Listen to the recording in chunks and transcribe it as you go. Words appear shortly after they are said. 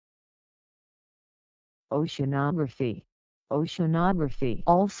Oceanography. Oceanography,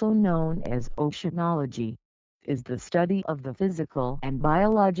 also known as oceanology, is the study of the physical and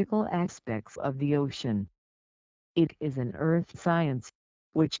biological aspects of the ocean. It is an earth science,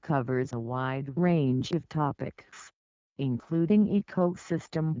 which covers a wide range of topics, including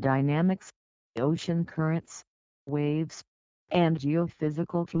ecosystem dynamics, ocean currents, waves, and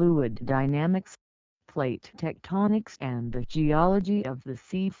geophysical fluid dynamics, plate tectonics and the geology of the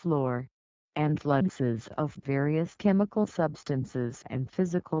seafloor, and fluxes of various chemical substances and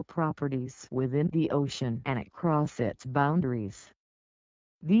physical properties within the ocean and across its boundaries.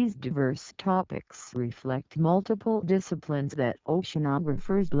 These diverse topics reflect multiple disciplines that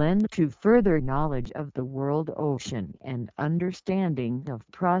oceanographers blend to further knowledge of the world ocean and understanding of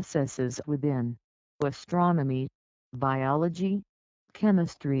processes within: astronomy, biology,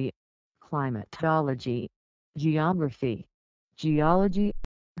 chemistry, climatology, geography, geology,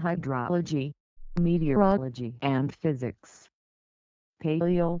 hydrology, meteorology, and physics.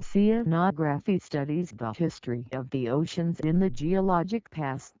 Paleoceanography studies the history of the oceans in the geologic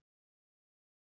past